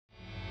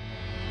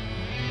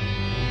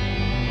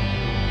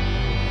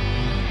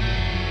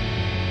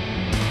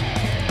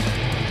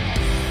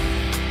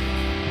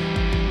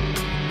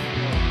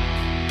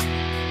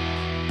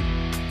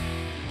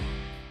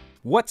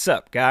What's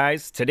up,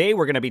 guys? Today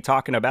we're going to be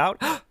talking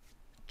about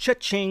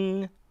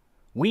Cha-ching!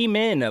 We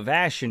Men of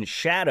Ash and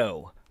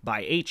Shadow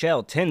by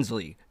H.L.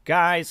 Tinsley.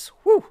 Guys,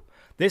 whew,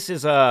 this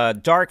is a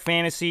dark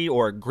fantasy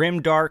or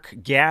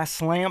grimdark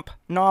gas lamp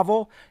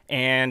novel,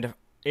 and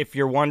if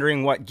you're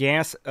wondering what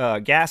gas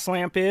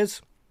lamp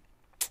is,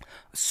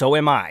 so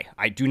am I.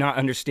 I do not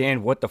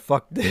understand what the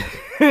fuck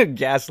the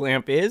gas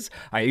lamp is.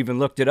 I even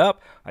looked it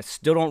up. I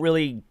still don't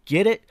really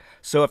get it.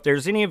 So if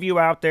there's any of you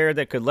out there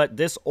that could let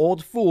this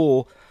old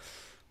fool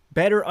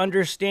better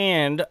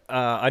understand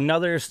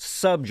another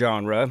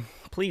subgenre,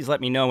 please let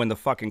me know in the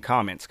fucking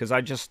comments, because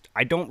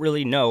I don't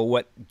really know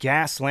what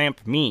gas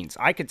lamp means.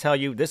 I could tell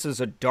you this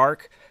is a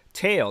dark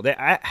tale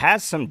that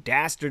has some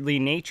dastardly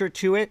nature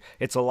to it.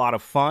 It's a lot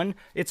of fun.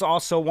 It's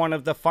also one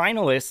of the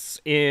finalists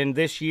in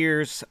this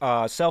year's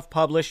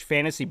self-published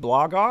fantasy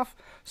blog off.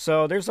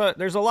 So there's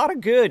a lot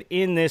of good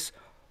in this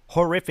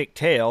horrific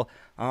tale.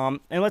 And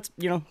let's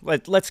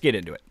get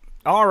into it.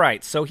 All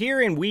right, so here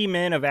in We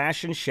Men of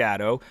Ash and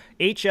Shadow,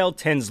 H.L.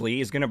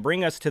 Tinsley is going to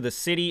bring us to the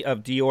city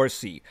of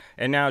Diorcy.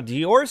 And now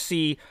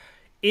Diorcy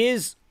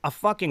is a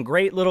fucking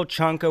great little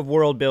chunk of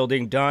world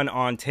building done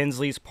on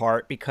Tinsley's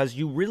part, because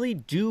you really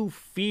do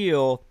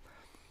feel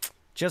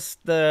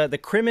just the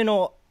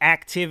criminal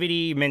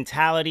activity,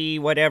 mentality,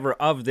 whatever,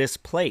 of this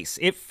place.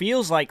 It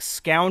feels like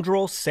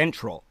Scoundrel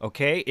Central,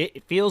 okay?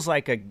 It feels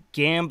like a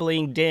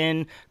gambling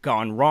den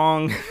gone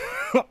wrong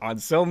on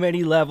so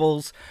many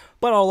levels,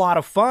 but a lot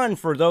of fun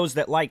for those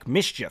that like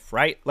mischief,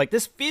 right? Like,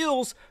 this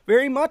feels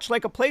very much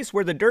like a place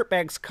where the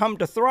dirtbags come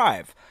to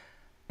thrive.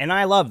 And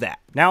I love that.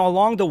 Now,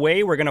 along the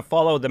way, we're going to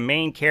follow the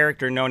main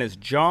character known as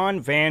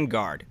John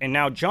Vanguard. And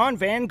now, John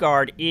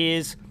Vanguard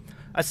is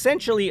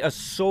essentially a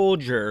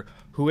soldier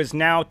who is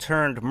now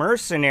turned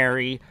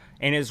mercenary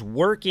and is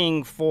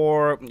working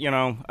for,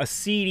 a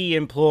seedy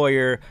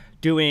employer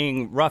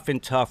doing rough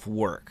and tough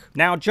work.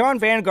 Now, John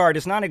Vanguard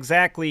is not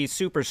exactly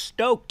super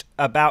stoked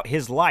about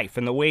his life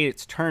and the way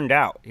it's turned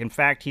out. In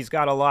fact, he's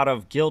got a lot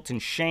of guilt and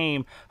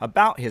shame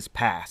about his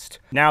past.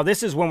 Now,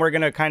 this is when we're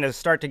going to kind of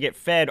start to get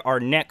fed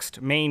our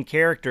next main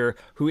character,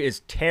 who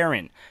is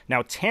Taryn.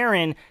 Now,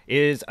 Taryn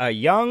is a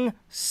young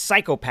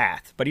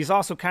psychopath, but he's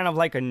also kind of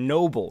like a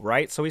noble,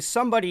 right? So he's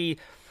somebody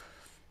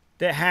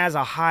that has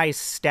a high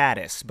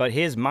status, but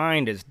his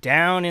mind is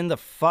down in the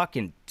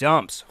fucking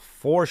dumps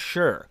for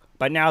sure.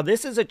 But now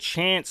this is a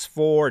chance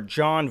for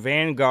John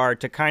Vanguard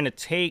to kind of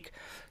take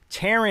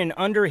Taryn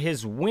under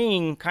his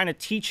wing, kind of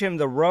teach him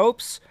the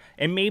ropes,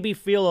 and maybe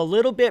feel a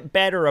little bit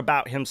better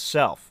about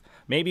himself.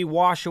 Maybe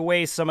wash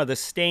away some of the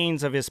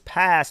stains of his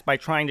past by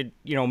trying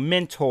to,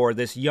 mentor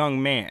this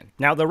young man.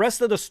 Now, the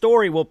rest of the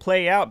story will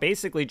play out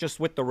basically just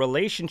with the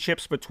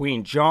relationships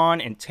between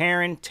John and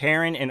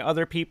Taryn and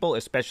other people,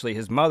 especially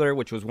his mother,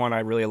 which was one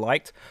I really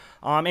liked.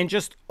 And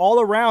just all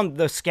around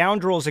the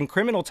scoundrels and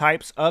criminal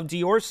types of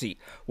Diorcy,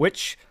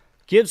 which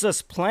gives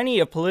us plenty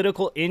of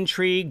political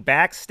intrigue,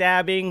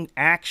 backstabbing,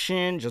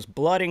 action, just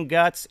blood and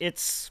guts.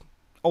 It's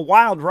a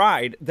wild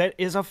ride that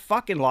is a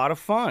fucking lot of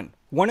fun.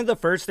 One of the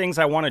first things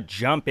I want to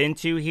jump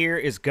into here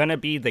is going to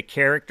be the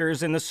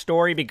characters in the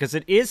story, because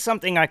it is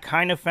something I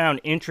kind of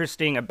found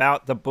interesting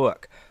about the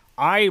book.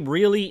 I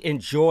really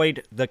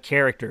enjoyed the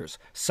characters,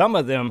 some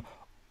of them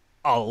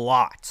a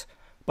lot.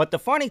 But the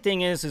funny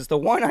thing is the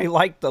one I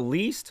liked the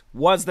least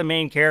was the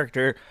main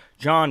character,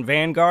 John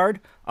Vanguard.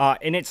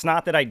 And it's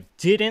not that I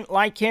didn't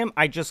like him,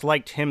 I just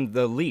liked him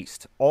the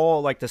least.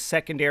 All like the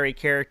secondary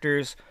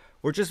characters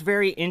were just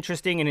very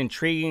interesting and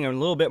intriguing and a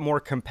little bit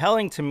more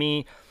compelling to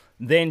me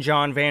than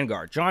John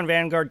Vanguard. John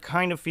Vanguard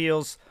kind of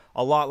feels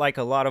a lot like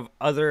a lot of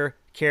other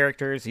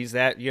characters. He's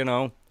that,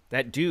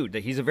 that dude,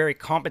 that he's a very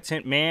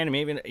competent man,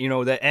 maybe,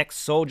 the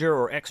ex-soldier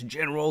or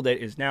ex-general that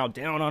is now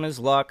down on his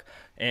luck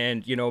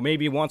and,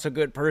 maybe once a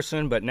good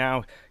person, but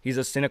now he's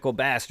a cynical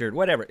bastard,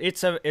 whatever.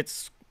 It's a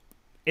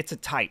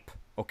type,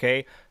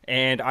 okay?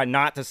 And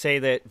not to say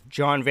that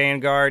John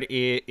Vanguard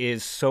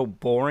is so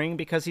boring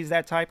because he's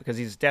that type, because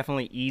he's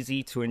definitely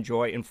easy to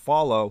enjoy and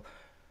follow.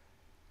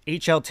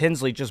 H.L.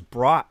 Tinsley just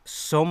brought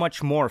so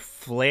much more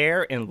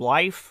flair and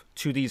life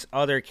to these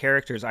other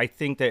characters. I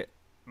think that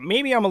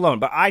maybe I'm alone,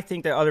 but I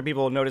think that other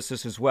people will notice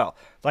this as well.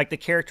 Like the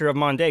character of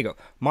Mondego.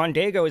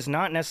 Mondego is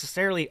not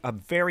necessarily a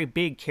very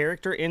big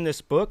character in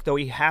this book, though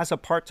he has a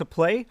part to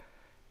play.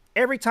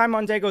 Every time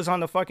Mondego's on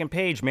the fucking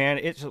page, man,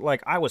 it's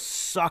like I was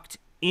sucked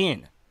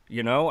in,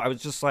 I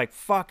was just like,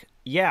 fuck,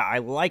 yeah, I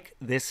like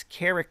this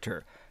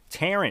character.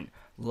 Taryn.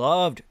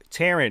 Loved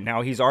Taryn.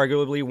 Now, he's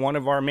arguably one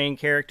of our main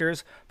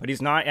characters, but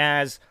he's not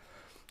as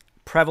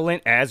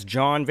prevalent as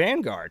John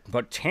Vanguard.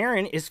 But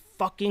Taryn is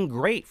fucking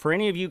great. For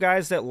any of you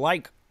guys that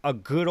like a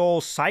good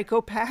old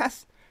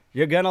psychopath,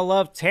 you're gonna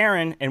love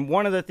Taryn. And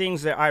one of the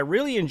things that I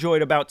really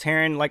enjoyed about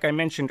Taryn, like I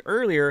mentioned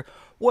earlier,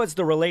 was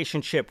the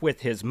relationship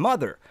with his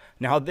mother.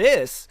 Now,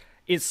 this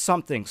is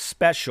something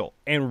special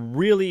and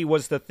really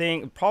was the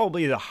thing,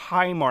 probably the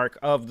high mark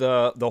of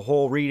the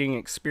whole reading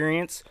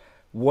experience,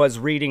 was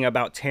reading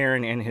about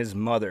Taryn and his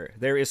mother.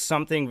 There is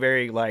something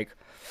very,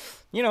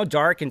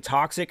 dark and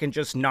toxic and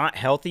just not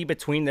healthy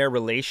between their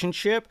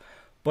relationship,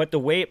 but the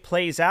way it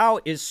plays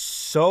out is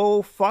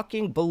so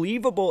fucking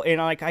believable, and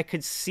like I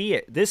could see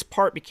it. This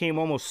part became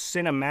almost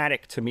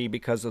cinematic to me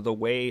because of the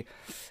way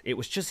it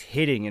was just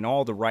hitting in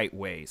all the right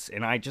ways,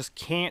 and I just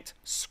can't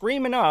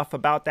scream enough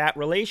about that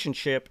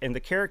relationship and the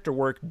character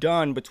work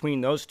done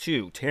between those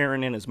two,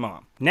 Taran and his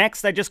mom.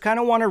 Next, I just kind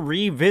of want to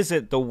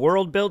revisit the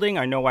world building.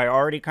 I know I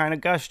already kind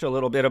of gushed a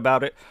little bit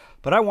about it,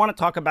 but I want to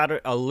talk about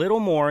it a little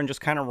more and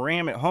just kind of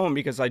ram it home,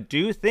 because I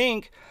do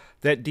think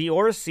that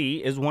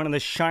D'Orsay is one of the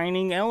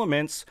shining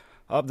elements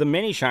of the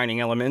many shining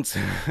elements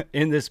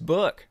in this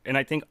book. And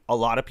I think a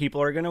lot of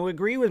people are going to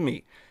agree with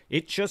me.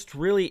 It just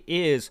really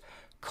is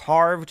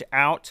carved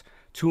out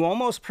to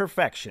almost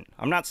perfection.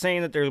 I'm not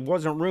saying that there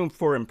wasn't room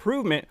for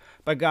improvement,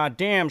 but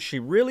goddamn, she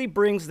really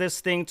brings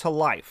this thing to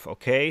life,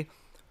 okay?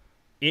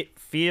 It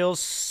feels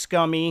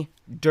scummy,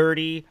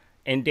 dirty,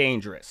 and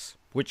dangerous,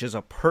 which is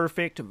a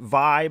perfect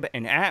vibe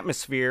and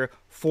atmosphere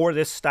for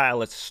this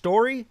style of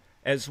story,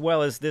 as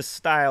well as this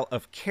style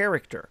of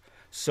character.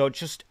 So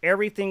just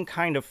everything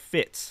kind of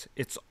fits.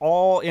 It's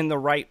all in the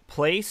right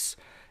place.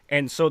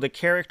 And so the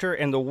character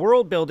and the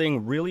world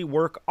building really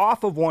work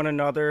off of one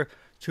another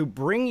to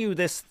bring you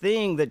this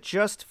thing that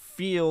just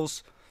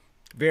feels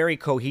very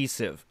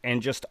cohesive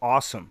and just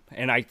awesome.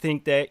 And I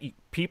think that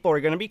people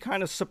are going to be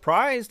kind of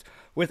surprised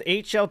with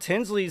H.L.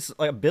 Tinsley's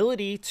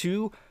ability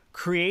to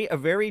create a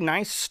very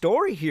nice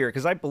story here,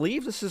 because I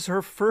believe this is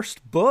her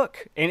first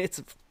book, and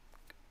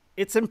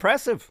it's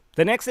impressive.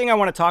 The next thing I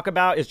want to talk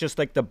about is just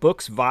like the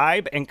book's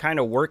vibe and kind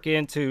of work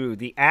into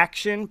the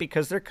action,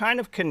 because they're kind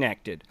of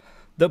connected.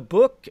 The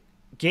book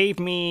gave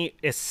me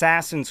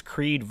Assassin's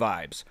Creed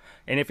vibes.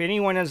 And if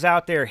anyone is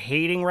out there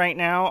hating right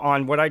now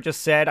on what I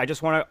just said, I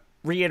just want to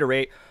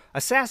reiterate,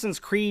 Assassin's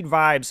Creed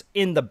vibes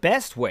in the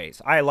best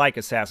ways. I like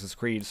Assassin's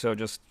Creed, so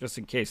just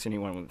in case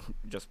anyone would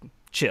just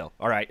chill.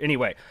 All right,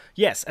 anyway.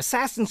 Yes,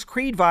 Assassin's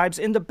Creed vibes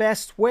in the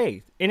best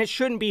way. And it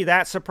shouldn't be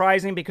that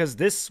surprising, because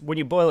this, when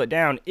you boil it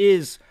down,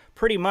 is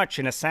pretty much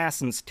an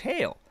assassin's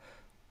tale.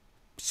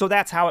 So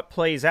that's how it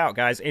plays out,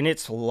 guys, and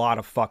it's a lot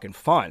of fucking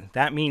fun.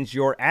 That means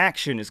your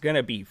action is going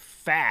to be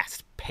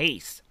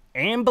fast-paced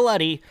and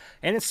bloody,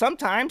 and it's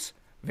sometimes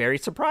very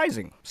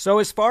surprising. So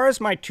as far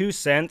as my 2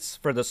 cents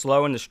for the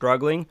slow and the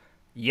struggling,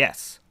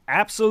 yes,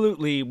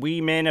 absolutely, We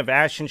Men of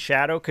Ash and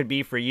Shadow could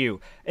be for you,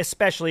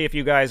 especially if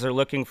you guys are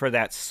looking for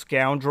that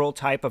scoundrel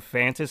type of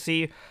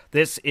fantasy.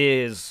 This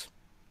is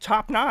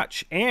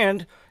top-notch,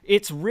 and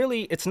it's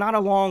not a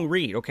long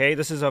read, okay?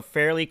 This is a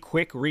fairly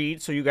quick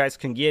read, so you guys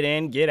can get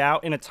in, get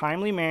out in a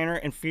timely manner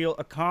and feel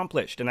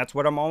accomplished, and that's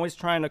what I'm always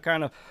trying to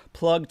kind of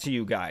plug to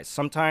you guys.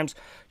 Sometimes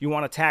you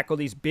want to tackle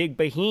these big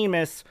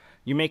behemoths,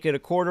 you make it a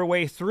quarter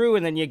way through,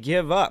 and then you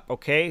give up,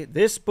 okay?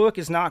 This book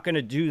is not going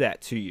to do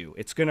that to you.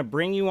 It's going to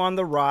bring you on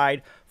the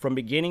ride from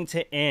beginning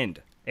to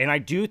end. And I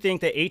do think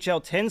that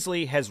H.L.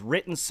 Tinsley has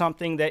written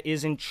something that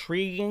is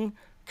intriguing,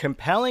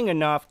 compelling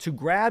enough to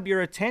grab your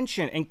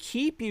attention and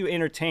keep you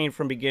entertained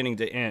from beginning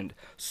to end.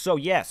 So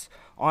yes,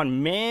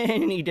 on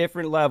many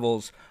different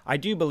levels, I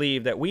do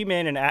believe that We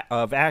Men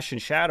of Ash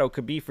and Shadow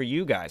could be for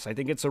you guys. I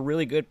think it's a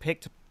really good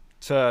pick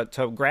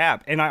to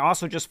grab. And I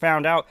also just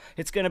found out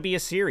it's going to be a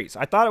series.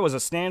 I thought it was a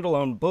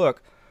standalone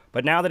book,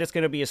 but now that it's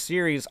going to be a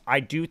series,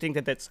 I do think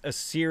that that's a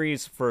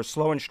series for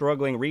slow and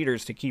struggling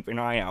readers to keep an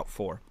eye out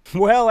for.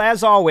 Well,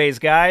 as always,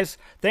 guys,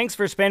 thanks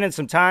for spending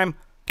some time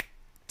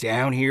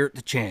down here at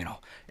the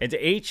channel. And to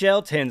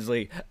H.L.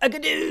 Tinsley, a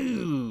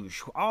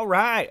gadoosh! All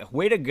right,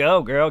 way to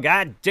go, girl.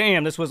 God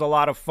damn, this was a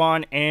lot of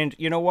fun. And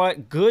you know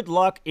what? Good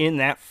luck in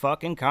that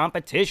fucking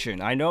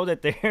competition. I know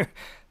that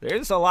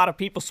there's a lot of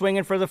people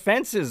swinging for the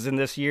fences in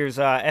this year's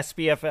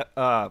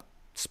SPF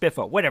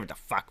Spiffo, whatever the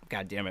fuck.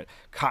 God damn it,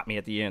 caught me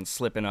at the end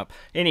slipping up.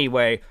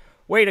 Anyway,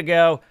 way to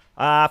go.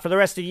 For the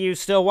rest of you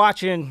still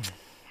watching,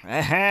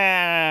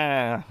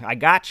 I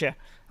gotcha.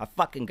 I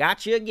fucking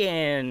got you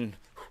again.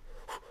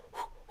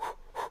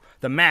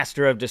 The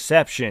master of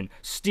deception,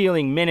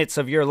 stealing minutes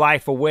of your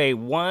life away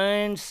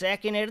 1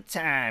 second at a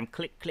time.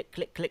 Click, click,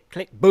 click, click,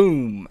 click,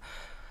 boom.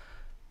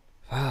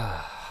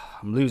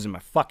 I'm losing my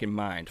fucking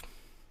mind.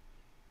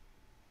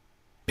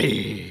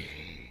 Peace.